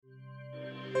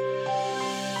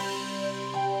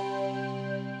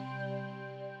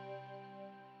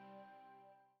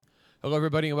Hello,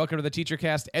 everybody, and welcome to the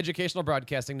TeacherCast Educational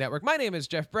Broadcasting Network. My name is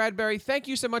Jeff Bradbury. Thank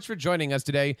you so much for joining us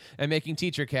today and making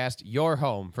TeacherCast your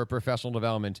home for professional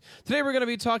development. Today, we're going to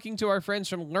be talking to our friends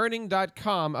from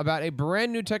Learning.com about a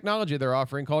brand new technology they're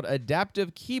offering called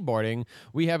adaptive keyboarding.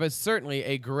 We have certainly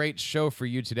a great show for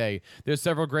you today. There's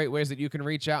several great ways that you can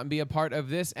reach out and be a part of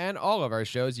this and all of our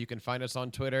shows. You can find us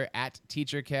on Twitter at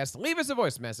TeacherCast. Leave us a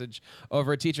voice message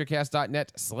over at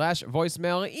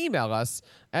teachercast.net/voicemail. Email us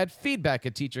at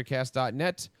feedback@teachercast.net.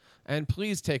 And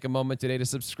please take a moment today to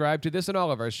subscribe to this and all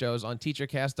of our shows on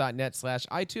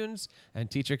teachercast.net/iTunes and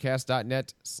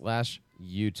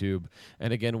teachercast.net/YouTube.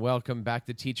 And again, welcome back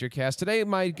to TeacherCast. Today,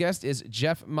 my guest is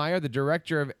Jeff Meyer, the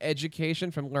Director of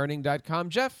Education from Learning.com.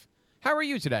 Jeff, how are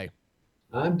you today?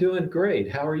 I'm doing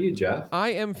great. How are you, Jeff?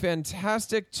 I am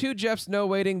fantastic. Two Jeffs, no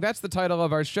waiting. That's the title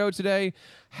of our show today.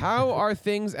 How are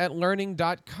things at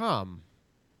Learning.com?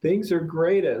 Things are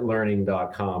great at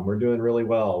Learning.com. We're doing really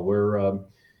well. We're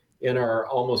in our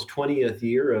almost 20th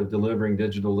year of delivering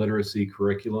digital literacy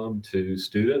curriculum to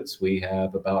students. We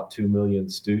have about 2 million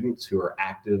students who are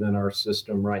active in our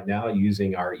system right now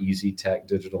using our EasyTech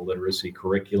digital literacy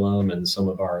curriculum and some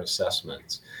of our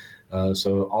assessments.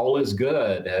 So all is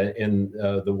good in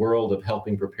the world of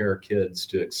helping prepare kids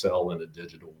to excel in a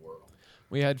digital world.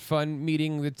 We had fun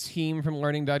meeting the team from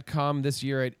Learning.com this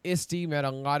year at ISTE, met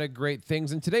a lot of great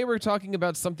things. And today we're talking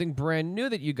about something brand new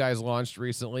that you guys launched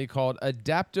recently called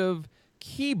adaptive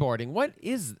keyboarding. What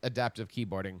is adaptive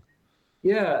keyboarding?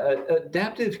 Yeah,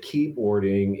 adaptive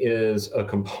keyboarding is a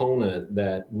component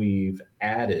that we've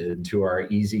added to our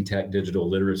EasyTech digital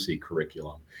literacy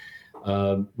curriculum.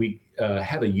 We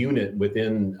have a unit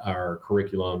within our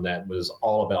curriculum that was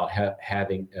all about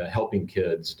helping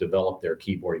kids develop their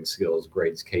keyboarding skills,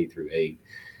 grades K through 8.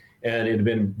 And it had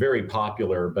been very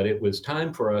popular, but it was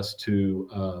time for us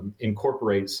to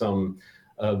incorporate some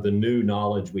of the new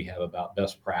knowledge we have about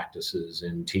best practices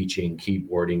in teaching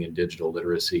keyboarding and digital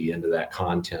literacy into that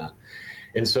content.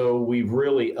 And so we've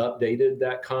really updated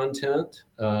that content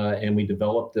and we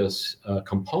developed this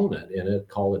component in it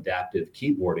called adaptive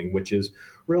keyboarding, which is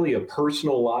really a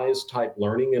personalized type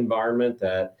learning environment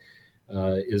that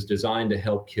is designed to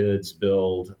help kids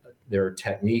build their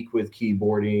technique with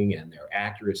keyboarding and their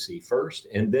accuracy first,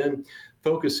 and then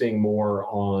focusing more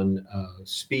on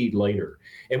speed later.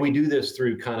 And we do this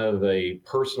through kind of a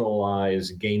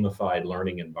personalized, gamified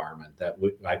learning environment that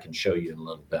I can show you in a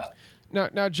little bit.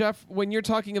 Now, Jeff, when you're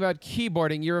talking about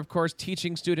keyboarding, you're, of course,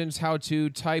 teaching students how to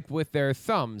type with their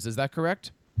thumbs. Is that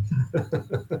correct?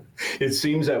 It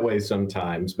seems that way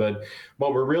sometimes, but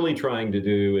what we're really trying to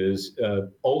do is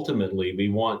ultimately we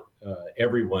want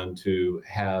everyone to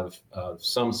have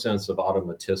some sense of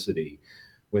automaticity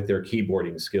with their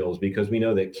keyboarding skills, because we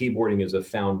know that keyboarding is a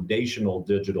foundational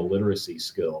digital literacy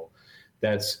skill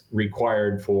that's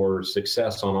required for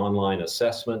success on online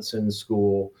assessments in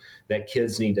school, that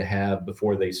kids need to have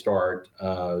before they start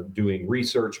doing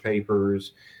research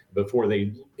papers, before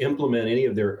they implement any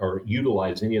of their or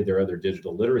utilize any of their other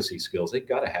digital literacy skills. They've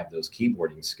got to have those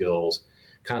keyboarding skills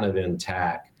kind of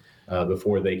intact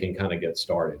before they can kind of get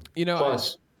started.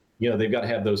 Plus, they've got to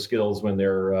have those skills when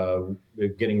they're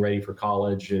getting ready for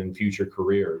college and future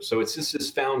careers. So it's just this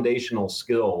foundational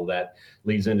skill that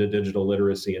leads into digital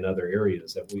literacy in other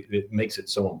areas that it makes it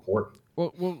so important.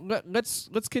 Well, let's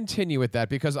continue with that,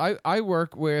 because I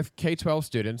work with K-12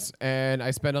 students and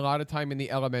I spend a lot of time in the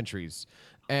elementaries.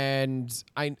 And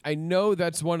I know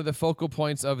that's one of the focal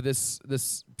points of this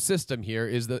system here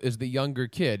is the younger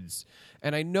kids.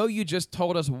 And I know you just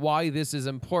told us why this is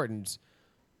important.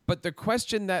 But the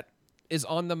question that is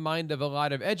on the mind of a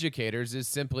lot of educators is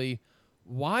simply,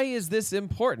 why is this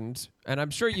important? And I'm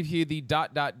sure you hear the ...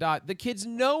 The kids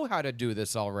know how to do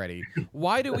this already.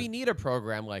 Why do we need a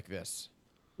program like this?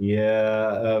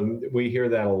 Yeah, we hear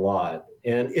that a lot.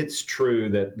 And it's true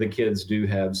that the kids do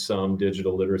have some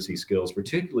digital literacy skills,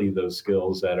 particularly those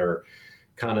skills that are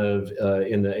kind of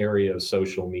in the area of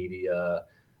social media,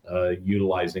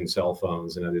 utilizing cell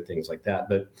phones and other things like that.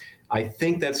 But I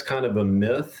think that's kind of a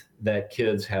myth that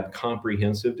kids have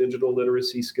comprehensive digital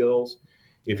literacy skills.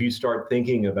 If you start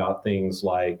thinking about things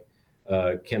like,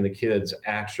 can the kids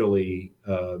actually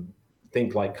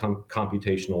think like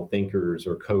computational thinkers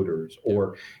or coders,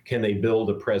 or can they build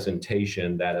a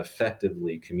presentation that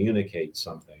effectively communicates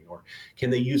something, or can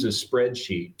they use a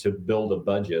spreadsheet to build a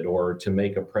budget or to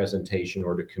make a presentation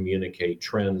or to communicate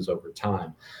trends over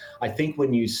time? I think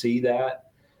when you see that,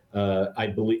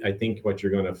 I think what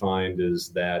you're going to find is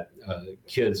that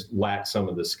kids lack some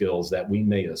of the skills that we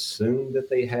may assume that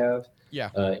they have. Yeah.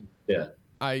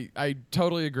 I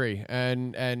totally agree,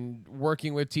 and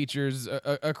working with teachers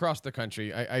across the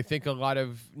country, I think a lot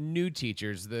of new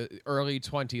teachers, the early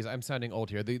 20s, I'm sounding old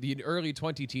here, the early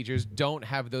 20 teachers don't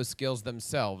have those skills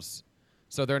themselves,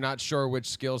 so they're not sure which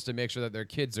skills to make sure that their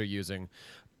kids are using.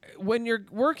 When you're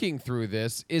working through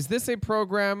this, is this a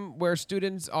program where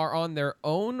students are on their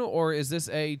own, or is this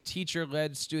a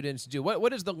teacher-led students do?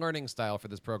 What is the learning style for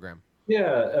this program?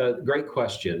 Yeah, great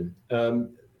question.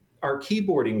 Our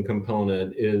keyboarding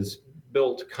component is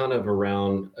built kind of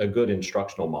around a good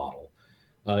instructional model.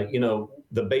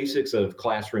 The basics of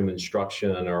classroom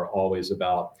instruction are always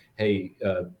about, hey,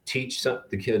 teach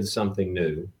the kids something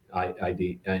new,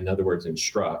 in other words,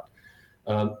 instruct,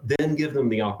 then give them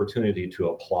the opportunity to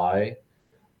apply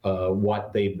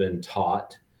what they've been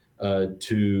taught,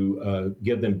 to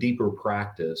give them deeper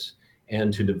practice,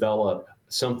 and to develop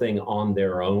something on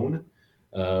their own,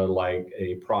 like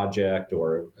a project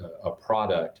or a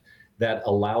product that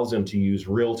allows them to use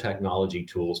real technology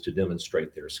tools to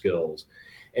demonstrate their skills.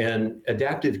 And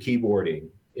adaptive keyboarding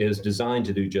is designed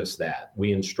to do just that.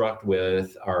 We instruct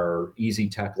with our Easy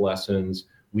Tech lessons.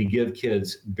 We give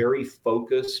kids very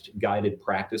focused guided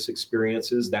practice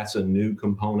experiences. That's a new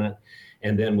component.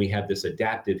 And then we have this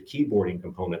adaptive keyboarding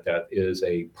component that is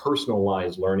a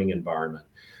personalized learning environment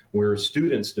where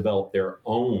students develop their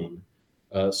own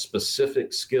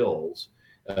specific skills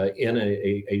in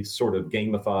a sort of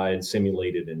gamified,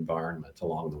 simulated environment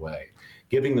along the way,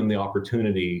 giving them the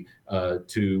opportunity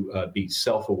to be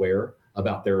self-aware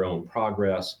about their own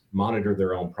progress, monitor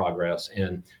their own progress,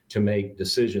 and to make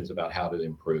decisions about how to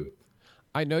improve.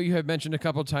 I know you have mentioned a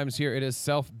couple times here it is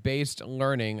self-based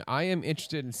learning. I am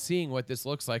interested in seeing what this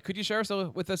looks like. Could you share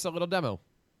with us a little demo?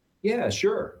 Yeah,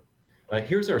 sure.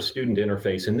 Here's our student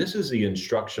interface, and this is the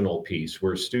instructional piece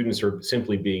where students are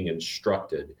simply being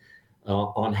instructed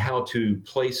on how to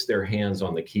place their hands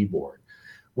on the keyboard.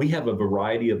 We have a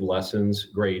variety of lessons,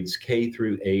 grades K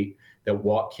through 8, that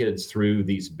walk kids through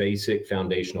these basic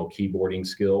foundational keyboarding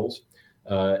skills.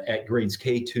 At grades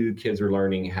K2, kids are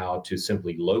learning how to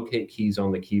simply locate keys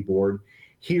on the keyboard.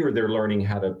 Here, they're learning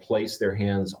how to place their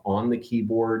hands on the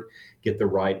keyboard, get the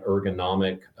right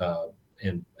ergonomics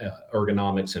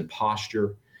and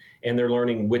posture, and they're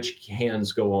learning which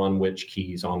hands go on which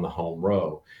keys on the home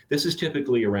row. This is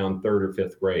typically around 3rd or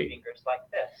 5th grade. Fingers like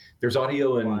this. There's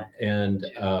audio and 1,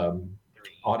 2,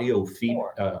 3, audio feed,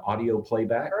 4. audio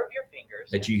playback Curve your fingers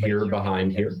that you and place hear your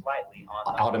behind here. fingertips slightly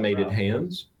on the Automated row.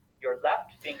 hands. Your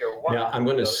left finger 1. Now I'm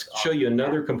going to goes show on you the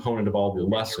another F, component of all the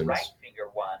and lessons. Your right finger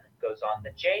 1 goes on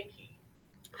the J key.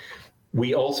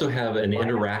 We also have an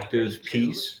Minor fingers interactive 2,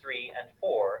 piece 3, and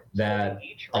 4 that sitting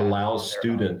each round allows on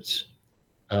their own students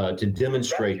key. to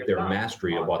demonstrate Rest their your thumb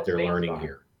mastery of on what the they're space learning bar.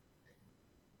 here.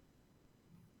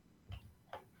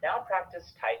 Now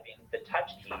practice typing the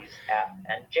touch keys F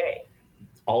and J.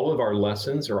 All of our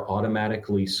lessons are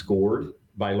automatically scored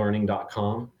by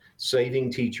learning.com,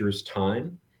 saving teachers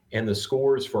time, and the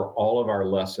scores for all of our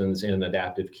lessons in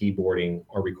adaptive keyboarding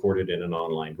are recorded in an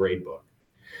online gradebook.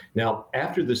 Now,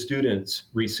 after the students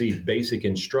receive basic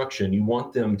instruction, you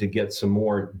want them to get some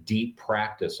more deep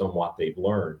practice on what they've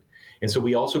learned. And so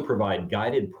we also provide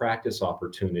guided practice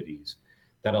opportunities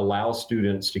that allow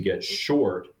students to get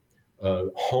short,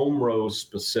 home row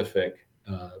specific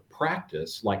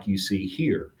practice like you see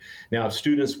here. Now, if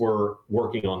students were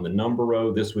working on the number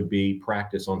row, this would be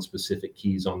practice on specific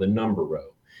keys on the number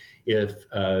row. If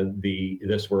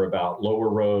this were about lower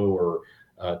row or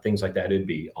things like that, it'd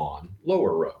be on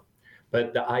lower row.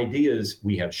 But the idea is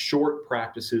we have short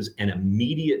practices and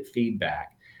immediate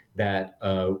feedback that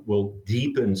will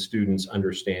deepen students'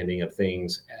 understanding of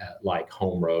things like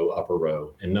home row, upper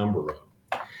row, and number row.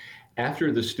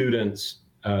 After the students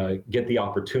get the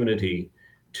opportunity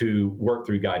to work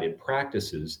through guided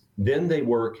practices, then they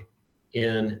work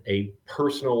in a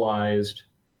personalized,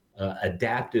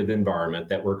 adaptive environment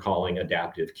that we're calling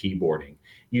adaptive keyboarding.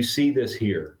 You see this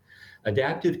here.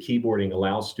 Adaptive keyboarding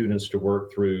allows students to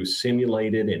work through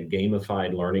simulated and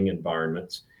gamified learning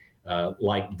environments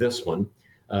like this one.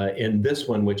 In this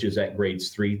one, which is at grades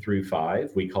 3 through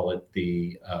 5, we call it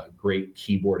the Great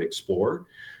Keyboard Explorer.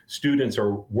 Students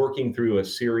are working through a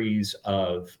series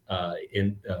of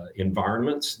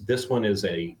environments. This one is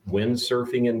a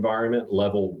windsurfing environment.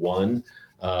 Level 1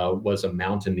 was a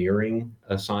mountaineering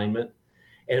assignment.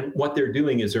 And what they're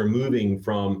doing is they're moving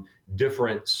from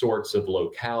different sorts of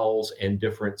locales and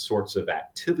different sorts of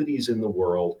activities in the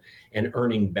world and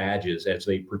earning badges as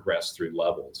they progress through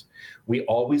levels. We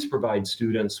always provide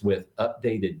students with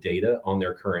updated data on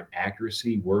their current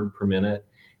accuracy, word per minute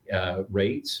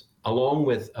rates, along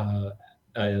with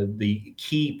the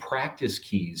key practice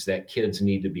keys that kids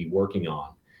need to be working on.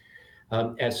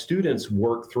 As students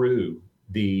work through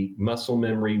the muscle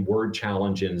memory, word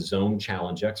challenge, and zone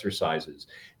challenge exercises,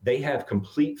 they have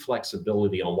complete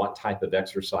flexibility on what type of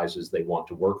exercises they want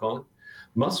to work on.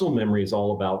 Muscle memory is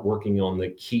all about working on the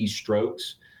key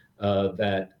strokes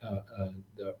and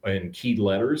key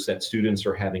letters that students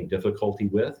are having difficulty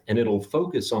with, and it'll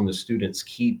focus on the students'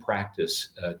 key practice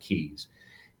keys,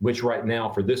 which right now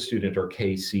for this student are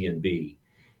K, C, and B.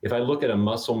 If I look at a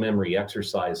muscle memory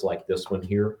exercise like this one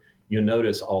here, you'll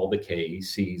notice all the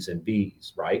K's, C's, and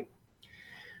B's, right?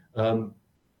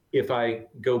 If I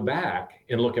go back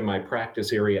and look at my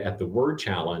practice area at the word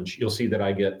challenge, you'll see that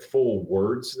I get full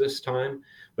words this time.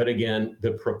 But again,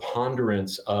 the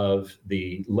preponderance of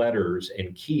the letters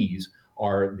and keys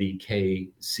are the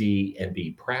K, C, and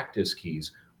B practice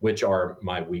keys, which are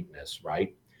my weakness,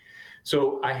 right?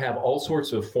 So I have all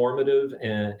sorts of formative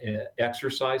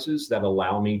exercises that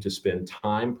allow me to spend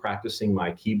time practicing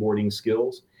my keyboarding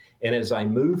skills. And as I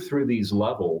move through these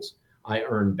levels, I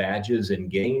earn badges and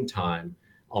gain time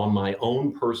on my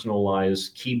own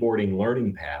personalized keyboarding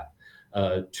learning path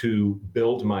to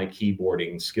build my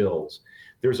keyboarding skills.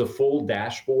 There's a full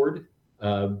dashboard,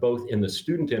 both in the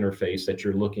student interface that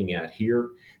you're looking at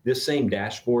here. This same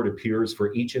dashboard appears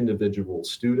for each individual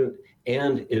student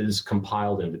and is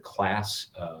compiled into class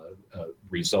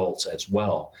results as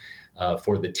well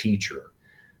for the teacher.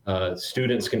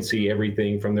 Students can see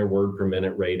everything from their word per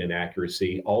minute rate and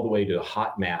accuracy all the way to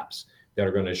hot maps that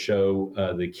are going to show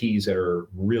the keys that are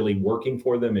really working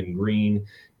for them in green,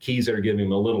 keys that are giving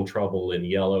them a little trouble in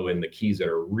yellow, and the keys that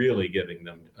are really giving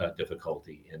them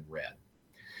difficulty in red.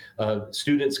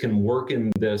 Students can work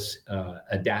in this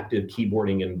adaptive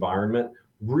keyboarding environment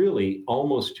really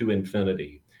almost to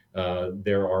infinity.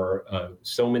 There are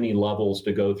so many levels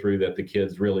to go through that the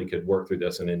kids really could work through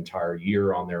this an entire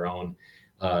year on their own,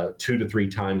 2 to 3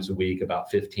 times a week, about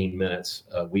 15 minutes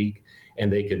a week,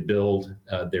 and they could build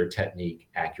their technique,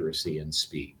 accuracy, and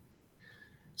speed.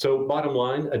 So bottom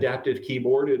line, adaptive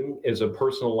keyboarding is a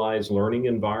personalized learning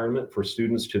environment for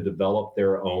students to develop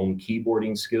their own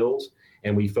keyboarding skills.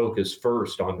 And we focus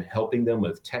first on helping them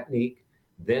with technique,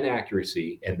 then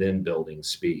accuracy, and then building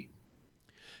speed.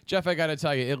 Jeff, I got to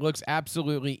tell you, it looks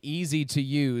absolutely easy to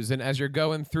use. And as you're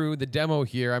going through the demo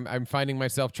here, I'm finding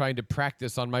myself trying to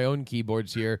practice on my own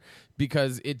keyboards here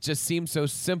because it just seems so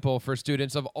simple for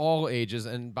students of all ages.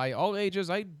 And by all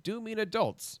ages, I do mean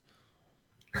adults.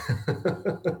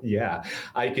 Yeah,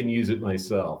 I can use it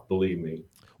myself, believe me.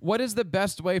 What is the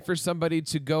best way for somebody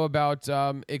to go about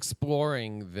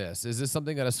exploring this? Is this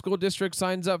something that a school district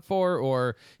signs up for,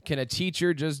 or can a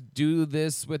teacher just do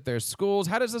this with their schools?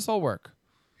 How does this all work?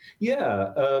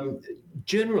 Yeah,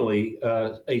 generally,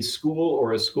 a school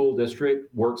or a school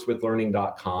district works with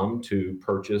learning.com to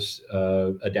purchase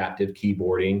adaptive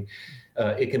keyboarding.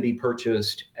 It can be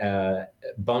purchased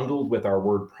bundled with our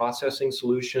word processing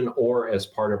solution or as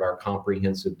part of our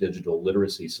comprehensive digital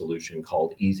literacy solution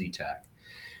called EasyTech.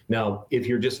 Now, if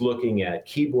you're just looking at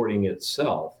keyboarding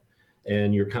itself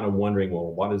and you're kind of wondering,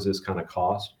 well, what does this kind of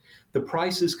cost? The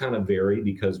prices kind of vary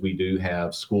because we do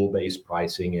have school-based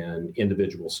pricing and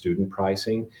individual student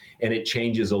pricing, and it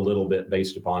changes a little bit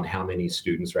based upon how many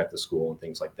students are at the school and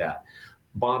things like that.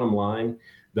 Bottom line,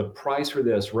 the price for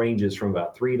this ranges from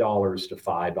about $3 to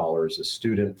 $5 a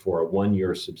student for a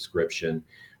 1-year subscription,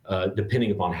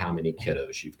 depending upon how many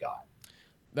kiddos you've got.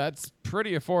 That's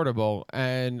pretty affordable,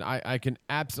 and I can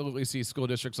absolutely see school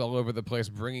districts all over the place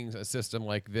bringing a system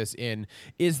like this in.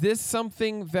 Is this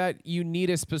something that you need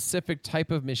a specific type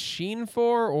of machine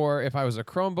for, or if I was a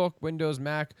Chromebook, Windows,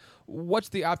 Mac, what's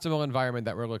the optimal environment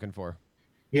that we're looking for?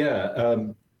 Yeah,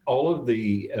 all of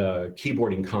the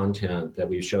keyboarding content that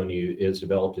we've shown you is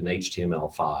developed in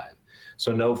HTML5.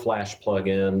 So no Flash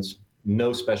plugins,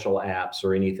 no special apps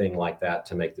or anything like that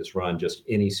to make this run. Just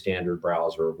any standard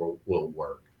browser will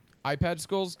work. iPad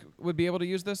schools would be able to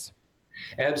use this?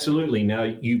 Absolutely. Now,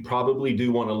 you probably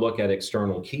do want to look at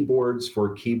external keyboards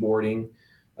for keyboarding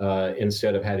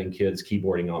instead of having kids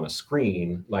keyboarding on a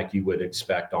screen like you would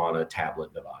expect on a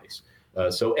tablet device.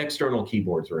 So external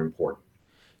keyboards are important.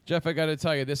 Jeff, I got to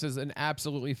tell you, this is an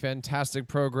absolutely fantastic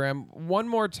program. One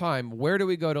more time, where do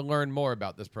we go to learn more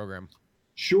about this program?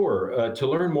 Sure. To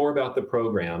learn more about the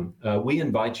program, we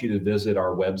invite you to visit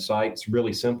our website. It's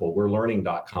really simple. We're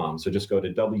learning.com. So just go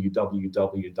to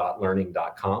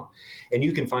www.learning.com, and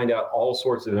you can find out all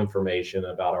sorts of information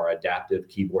about our adaptive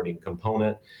keyboarding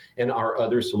component and our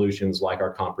other solutions like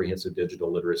our comprehensive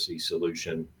digital literacy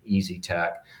solution,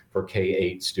 EasyTech, for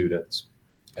K-8 students.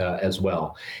 as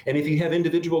well. And if you have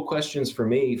individual questions for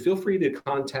me, feel free to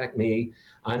contact me.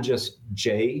 I'm just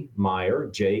Jay Meyer,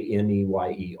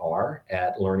 Jneyer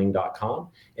at learning.com,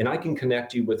 and I can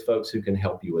connect you with folks who can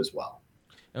help you as well.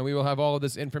 And we will have all of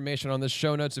this information on the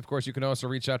show notes. Of course, you can also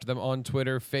reach out to them on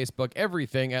Twitter, Facebook,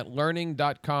 everything at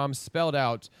learning.com, spelled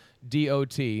out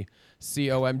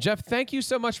DOTCOM. Jeff, thank you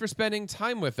so much for spending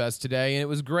time with us today, and it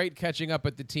was great catching up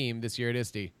with the team this year at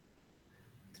ISTE.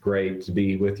 Great to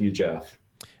be with you, Jeff.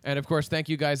 And, of course, thank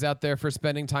you guys out there for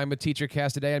spending time with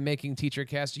TeacherCast today and making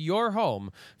TeacherCast your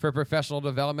home for professional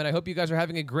development. I hope you guys are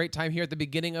having a great time here at the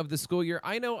beginning of the school year.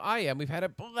 I know I am. We've had a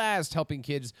blast helping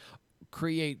kids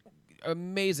create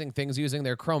amazing things using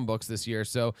their Chromebooks this year.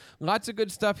 So lots of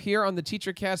good stuff here on the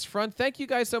TeacherCast front. Thank you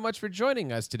guys so much for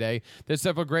joining us today. There's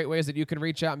several great ways that you can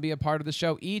reach out and be a part of the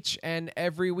show each and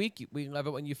every week. We love it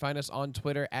when you find us on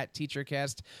Twitter at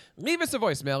TeacherCast. Leave us a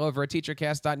voicemail over at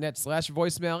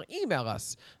teachercast.net/voicemail. Email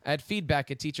us at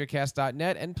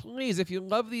feedback@teachercast.net. And please, if you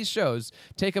love these shows,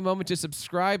 take a moment to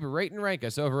subscribe, rate, and rank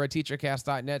us over at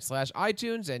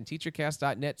teachercast.net/iTunes and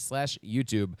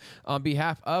teachercast.net/YouTube. On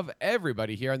behalf of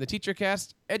everybody here on the TeacherCast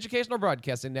Educational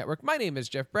Broadcasting Network, my name is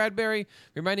Jeff Bradbury,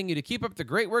 reminding you to keep up the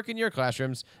great work in your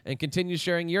classrooms and continue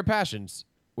sharing your passions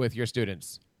with your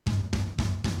students.